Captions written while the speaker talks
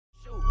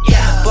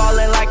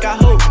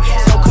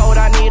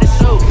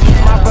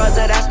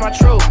my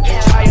truth.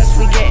 Try us,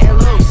 we getting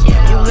loose.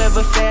 You live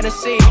a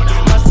fantasy,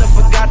 must have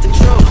forgot the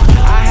truth.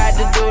 I had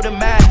to do the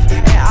math,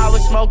 and I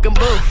was smoking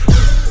booth.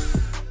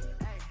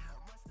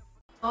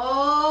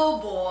 Oh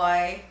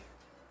boy.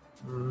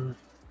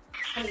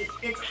 I mean,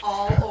 it's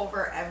all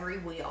over every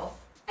wheel.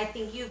 I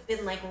think you've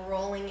been like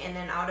rolling in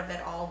and out of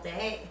it all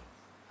day.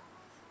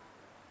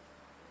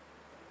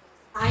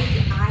 I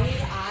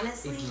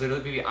honestly... It's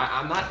literally, baby,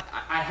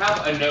 I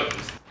have a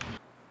nose.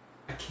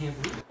 I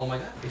can't believe it. Oh my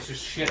god, it's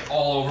just shit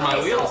all over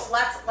my wheels. So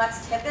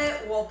let's tip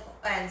it.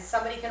 And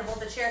somebody can hold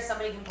the chair.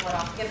 Somebody can pull it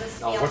off. Give this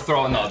to me. No, we're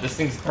throwing. No, this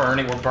thing's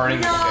burning. We're burning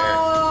the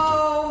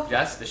chair.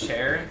 Jess, the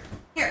chair.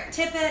 Here,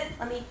 tip it.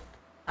 Let me.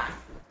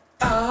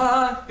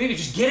 Baby,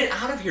 just get it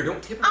out of here.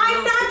 Don't tip it.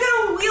 I'm not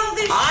gonna wheel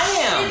this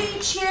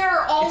shitty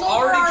chair all over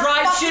our already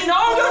dried fucking shit.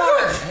 No, don't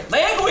do it.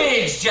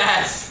 Language,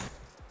 Jess.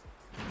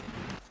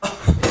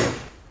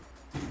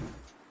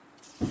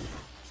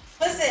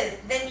 Listen,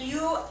 then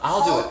you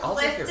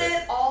lift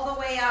it all the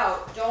way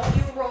out. Don't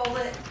you roll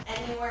it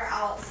anywhere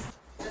else.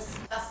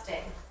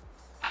 Disgusting.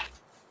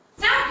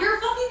 Stop! You're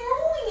fucking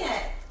rolling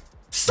it.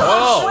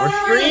 Stop! We're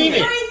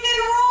screaming. Freaking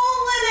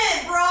rolling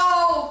it,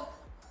 bro.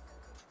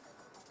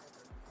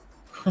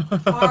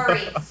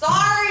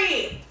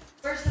 Sorry.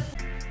 Where's the...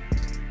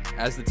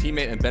 As the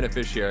teammate and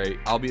beneficiary,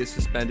 I'll be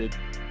suspended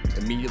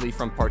immediately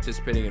from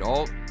participating in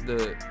all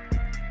the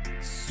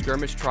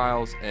skirmish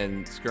trials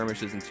and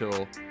skirmishes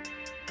until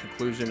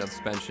conclusion of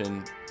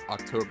suspension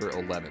October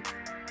 11th.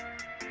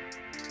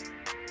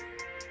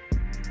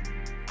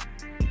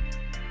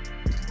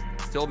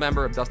 Still a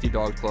member of Dusty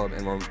Dog Club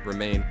and will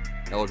remain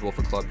eligible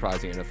for club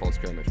prizing and NFL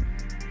skirmish.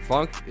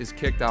 Funk is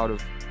kicked out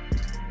of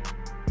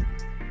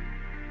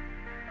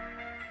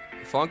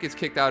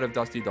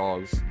Dusty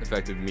Dogs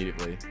effective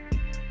immediately.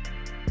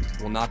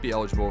 Will not be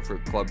eligible for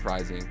club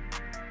prizing,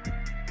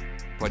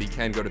 but he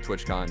can go to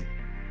TwitchCon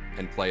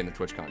and play in the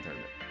TwitchCon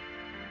tournament.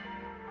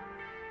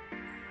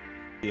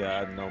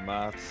 Yeah, no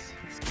maths.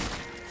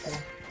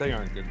 They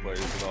aren't good players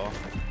at all.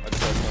 I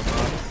just had no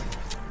maths.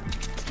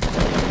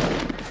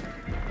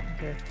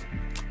 Okay.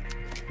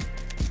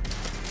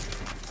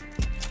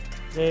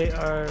 They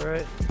are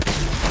right.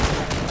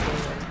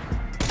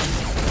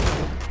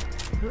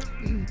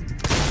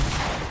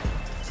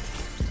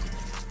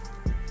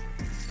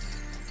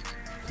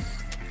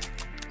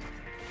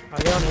 Are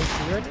they on AC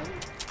right now?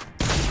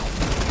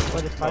 Or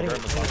they're fighting? They're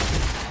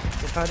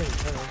fighting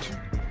each other.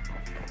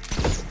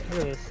 Look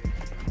at this.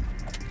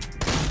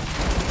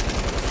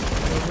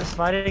 They're just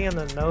fighting in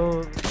the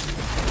no.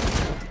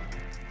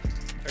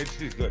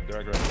 HD's good,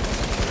 they're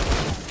aggressive.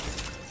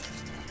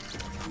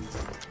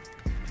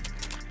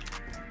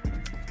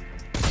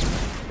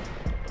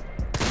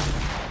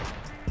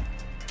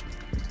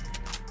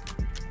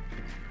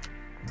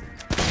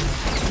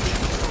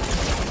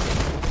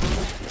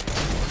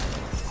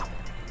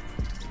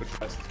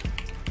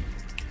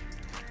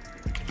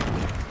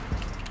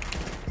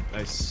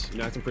 Nice. You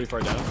knocked him pretty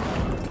far down.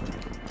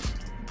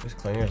 Who's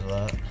clingers of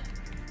that?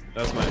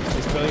 That was mine.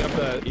 He's building up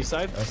the east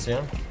side. I see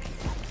him.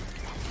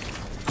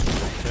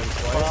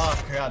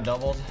 Twice. I got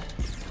doubled.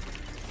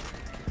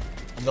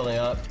 I'm building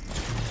up.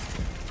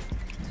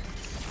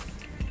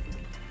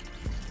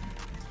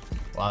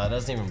 Wow, that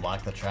doesn't even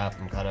block the trap.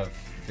 I'm kind of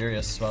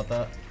furious about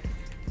that.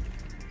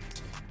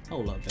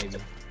 Hold up, baby.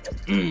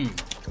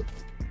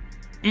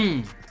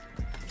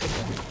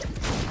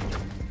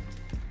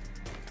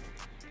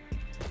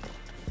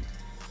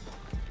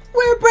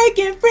 We're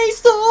breaking free,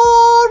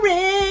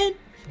 soaring,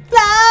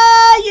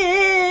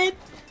 flying.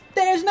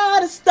 There's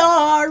not a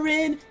star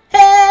in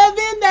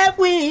heaven that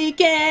we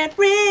can't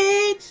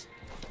reach.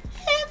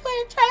 If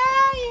we're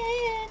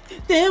trying,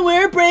 then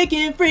we're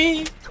breaking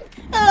free.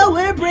 Oh,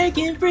 we're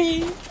breaking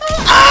free.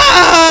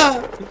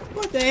 Ah!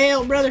 What the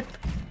hell, brother?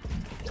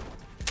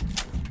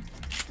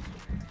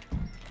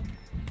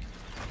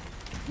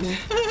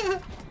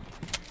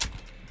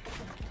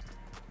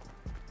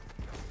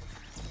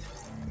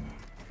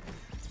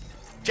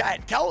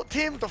 Tell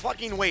Tim to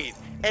fucking wait.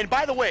 And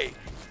by the way,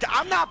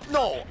 I'm not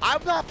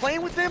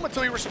playing with him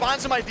until he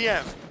responds to my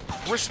DM.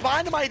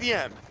 Respond to my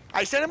DM.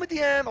 I sent him a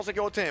DM. I was like,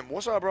 yo, Tim,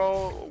 what's up,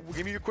 bro?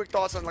 Give me your quick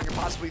thoughts on like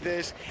possibly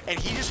this. And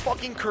he just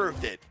fucking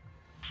curved it.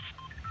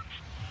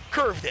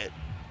 Curved it.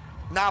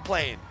 Not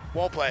playing.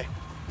 Won't play.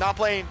 Not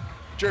playing.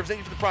 Jervs, thank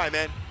you for the prime,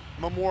 man.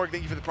 Morg,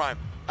 thank you for the prime.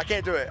 I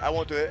can't do it. I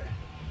won't do it.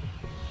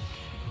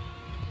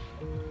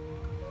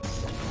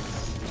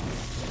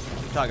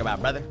 What you talking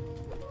about, brother?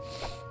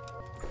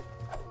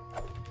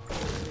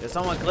 Did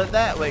someone clip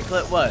that? Wait,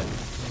 clip what?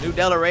 New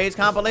Della Ray's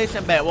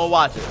compilation? Bet, we'll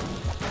watch it.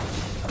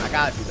 I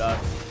got you, dog.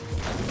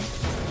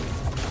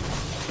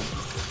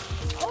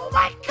 Oh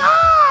my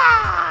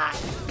god!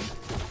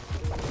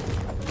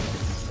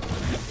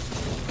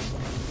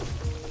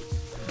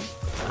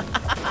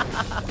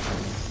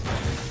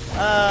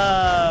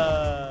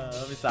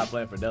 Let me stop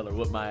playing for Della.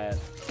 Whoop my ass.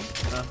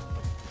 Huh?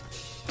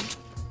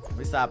 Let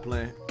me stop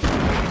playing.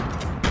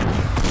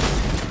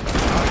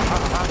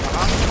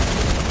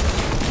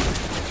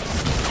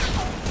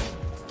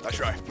 That's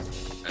right.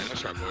 Hey,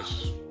 that's right,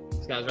 boys.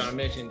 This guy's on a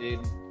mission,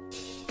 dude.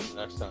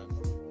 next time.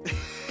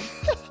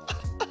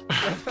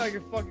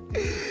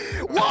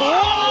 Whoa!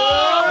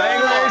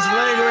 Language,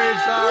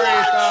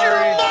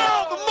 sorry.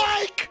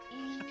 Mike!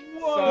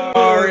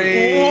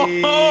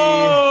 Sorry.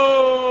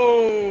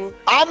 Whoa!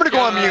 I'm gonna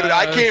go on mute.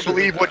 I can't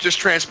believe what just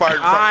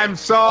transpired. I'm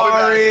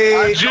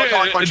sorry.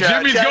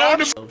 Jimmy's going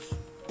to.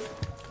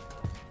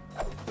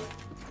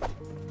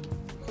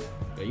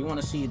 Yo, you want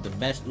to see the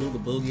best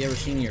Ooga Boogie you ever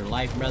seen in your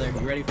life, brother? You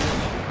ready for it?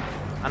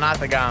 I'm not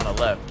the guy on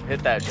the left.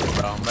 Hit that shit,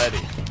 bro. I'm ready.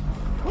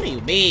 What do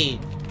you mean?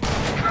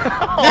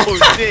 Oh,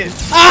 shit.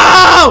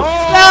 Oh!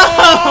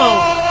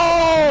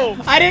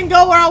 No! I didn't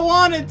go where I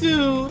wanted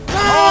to.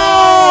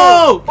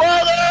 No!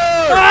 Brother!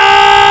 Ah!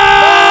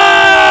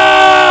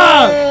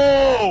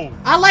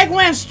 I like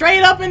went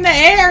straight up in the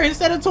air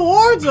instead of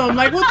towards him.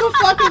 Like, what the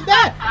fuck is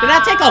that? Did I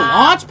take a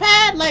launch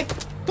pad? Like,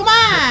 come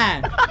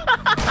on!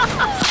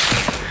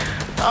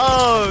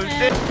 Oh,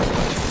 shit.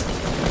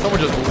 Someone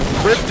just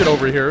ripped it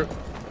over here.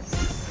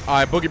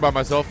 I boogie by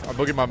myself. I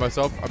boogie by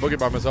myself. I boogie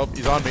by myself.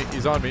 He's on me.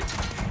 He's on me.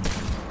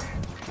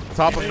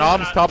 Top of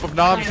noms. Top of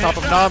noms. Top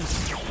of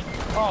noms.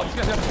 Oh, these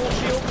guys have full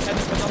shield, and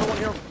there's another one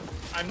here.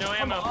 I have no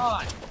ammo.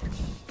 I'm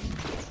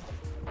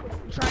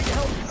trying to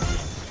help.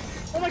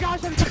 Oh my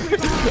gosh, I'm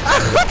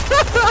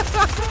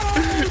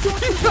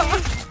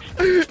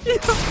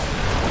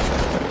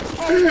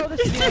Oh no, this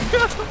is it.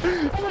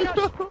 Oh my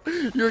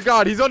gosh. You're a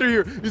god. He's under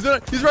here. He's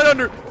right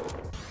under.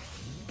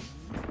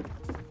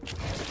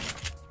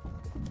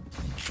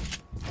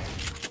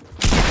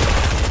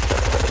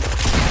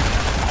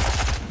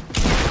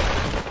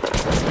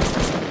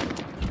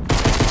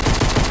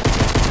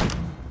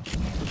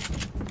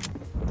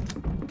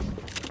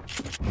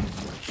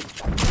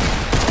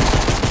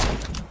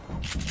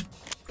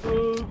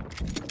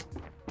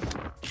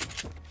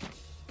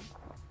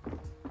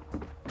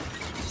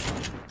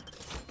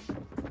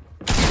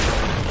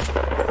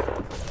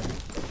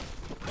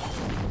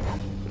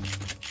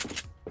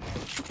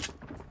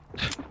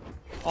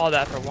 All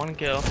that for one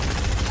kill.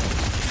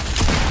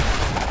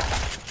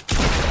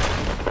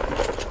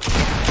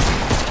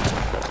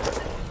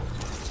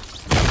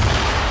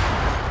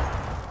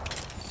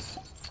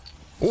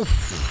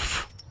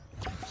 Oof.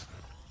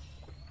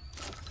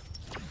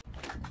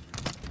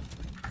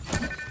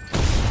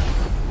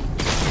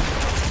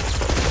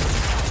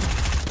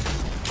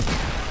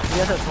 He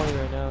has that 20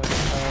 right now.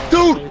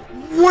 Dude,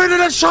 where did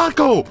that shot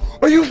go?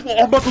 Are you?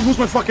 I'm about to lose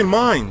my fucking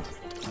mind.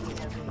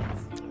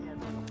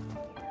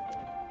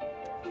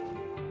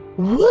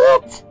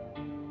 What?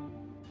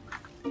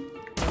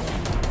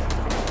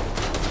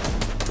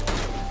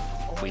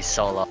 We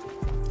solo.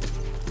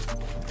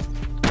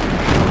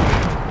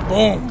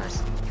 Boom.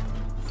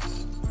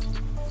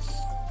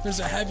 There's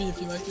a heavy if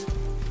you like it.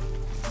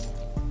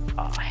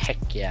 Oh,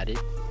 heck yeah, dude.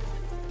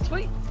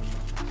 Sweet.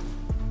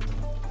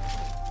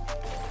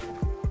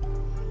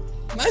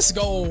 Let's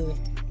go.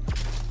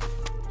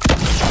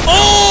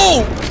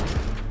 Oh!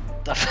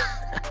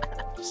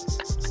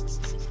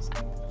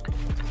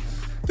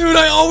 Dude,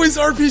 I always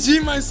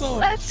RPG myself.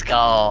 Let's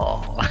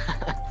go.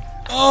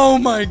 Oh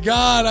my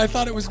god, I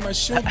thought it was my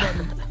shield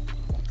button.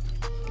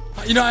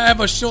 You know, I have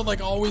a shield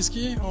like always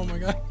key. Oh my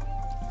god.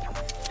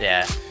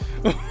 Yeah.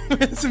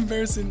 It's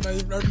embarrassing. My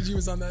RPG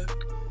was on that.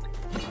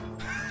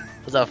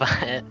 What's up?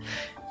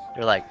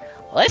 You're like,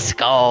 let's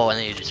go, and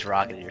then you just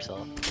rocketed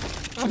yourself.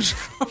 I'm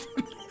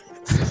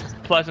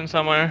Pleasant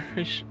somewhere.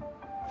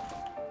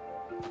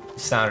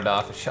 Sounded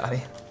off a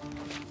shotty.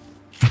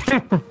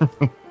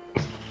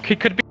 He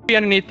could be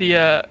underneath the,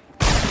 oh,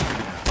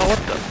 what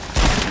the?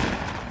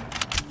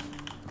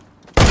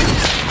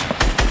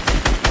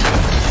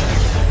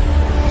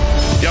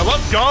 Yeah,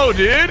 let's go,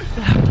 dude!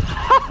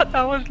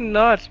 That was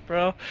nuts,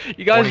 bro.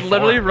 You guys 44.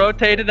 literally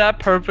rotated that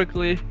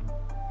perfectly.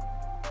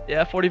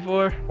 Yeah,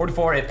 44.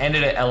 44, it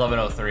ended at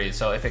 11:03,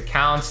 so if it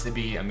counts, it'd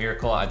be a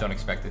miracle. I don't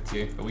expect it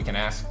to, but we can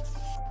ask.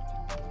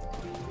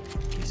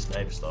 He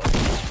snipes though.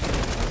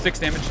 6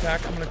 damage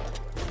attack. I'm gonna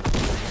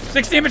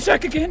 6 damage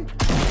attack again.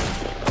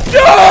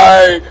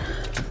 Die!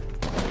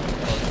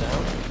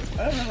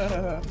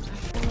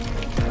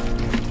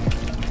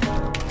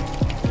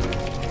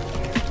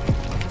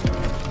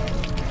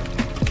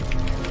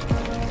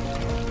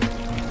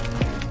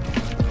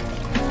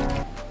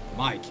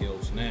 My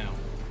kills now.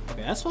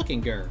 Okay, that's fucking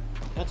Gur.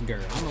 That's Gur.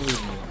 I'm gonna leave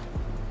him alone.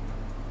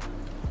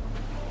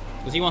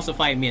 Because he wants to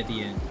fight me at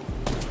the end.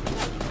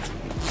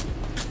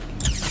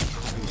 Are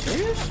you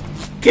serious?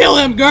 Kill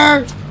him,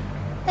 Gur!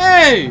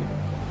 Hey!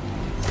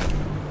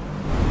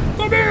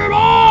 Come here,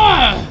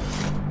 boy!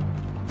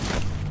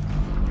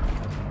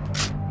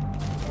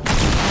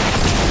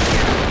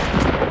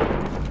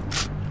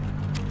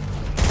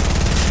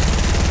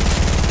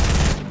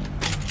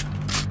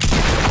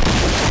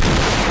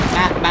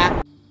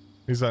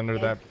 He's under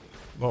that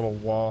little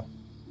wall.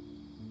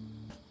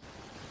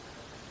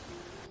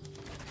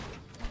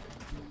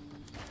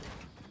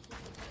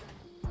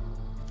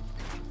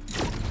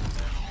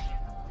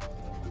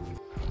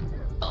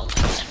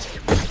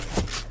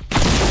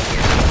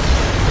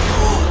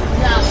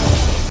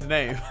 His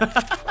name.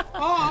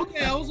 Oh,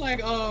 okay. I was like,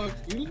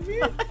 excuse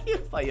me? He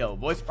was like, yo,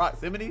 voice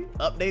proximity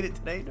updated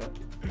today, though.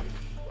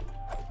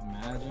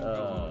 Imagine.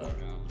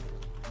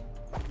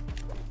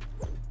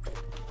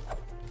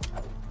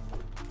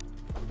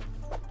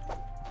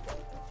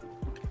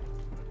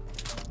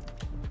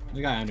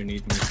 The guy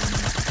underneath me.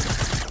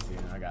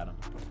 Yeah, I got him.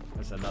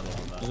 There's another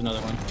one, though. There's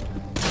another one.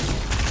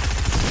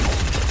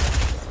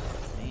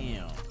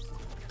 Damn.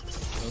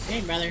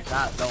 Okay, brother.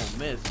 Shot don't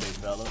miss, big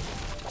fella.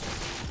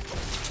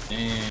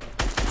 Damn.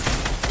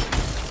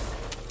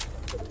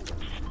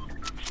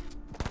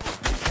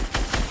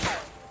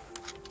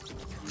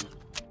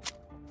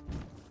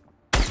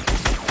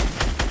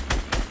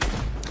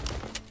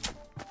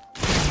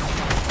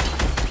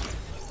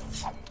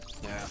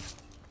 Yeah.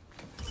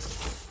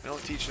 They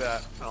don't teach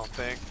that, I don't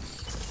think.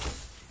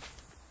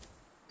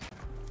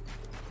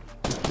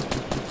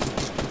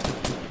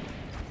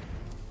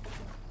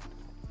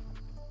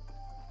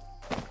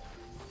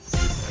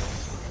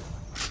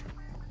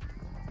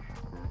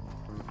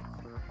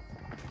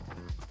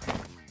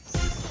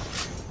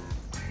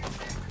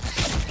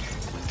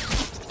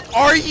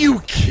 Are you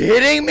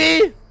kidding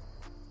me?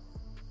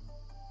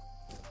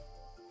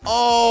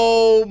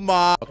 Oh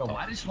my. Yo,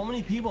 why do so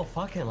many people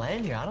fucking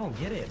land here? I don't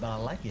get it, but I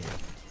like it.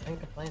 I ain't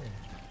complaining.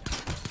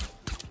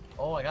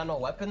 Oh, I got no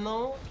weapon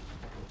though?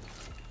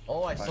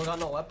 Oh, I still got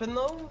no weapon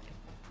though?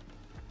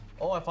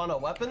 Oh, I found a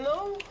weapon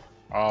though?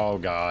 Oh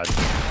god.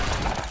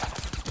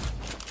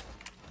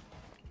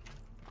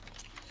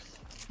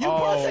 You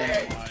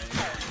pussy!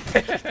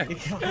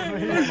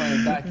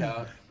 My back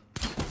out.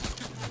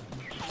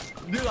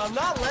 Dude, I'm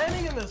not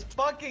landing in this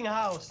fucking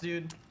house,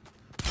 dude.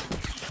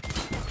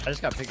 I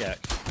just got pickaxe.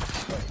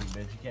 Fuck you,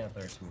 bitch. You can't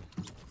thirst me.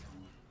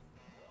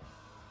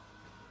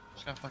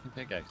 Just got fucking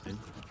pickaxe, dude.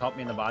 Caught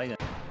me in the body. Then.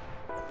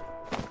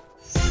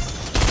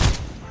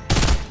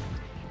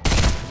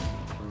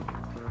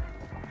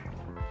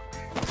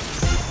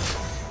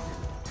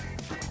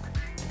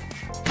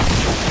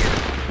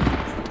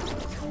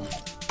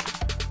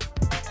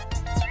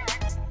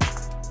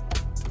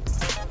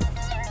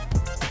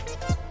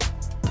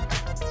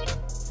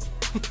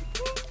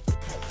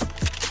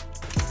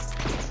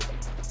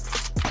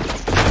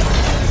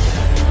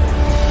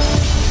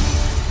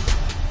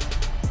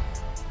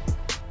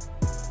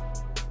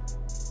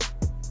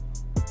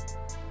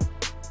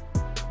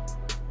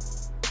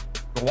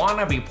 Want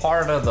to be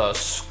part of the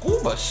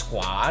scuba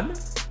squad,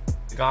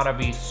 you gotta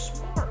be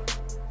smart.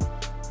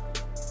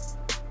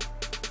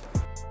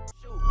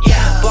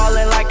 Yeah,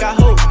 ballin' like a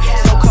hoop.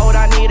 So cold,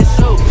 I need a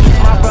suit.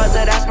 My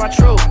brother, that's my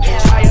truth.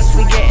 Try us,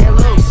 we getting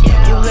loose.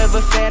 You live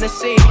a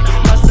fantasy,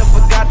 must have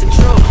forgot the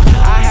truth.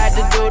 I had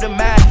to do the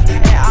math,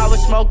 and I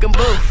was smoking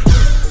booth.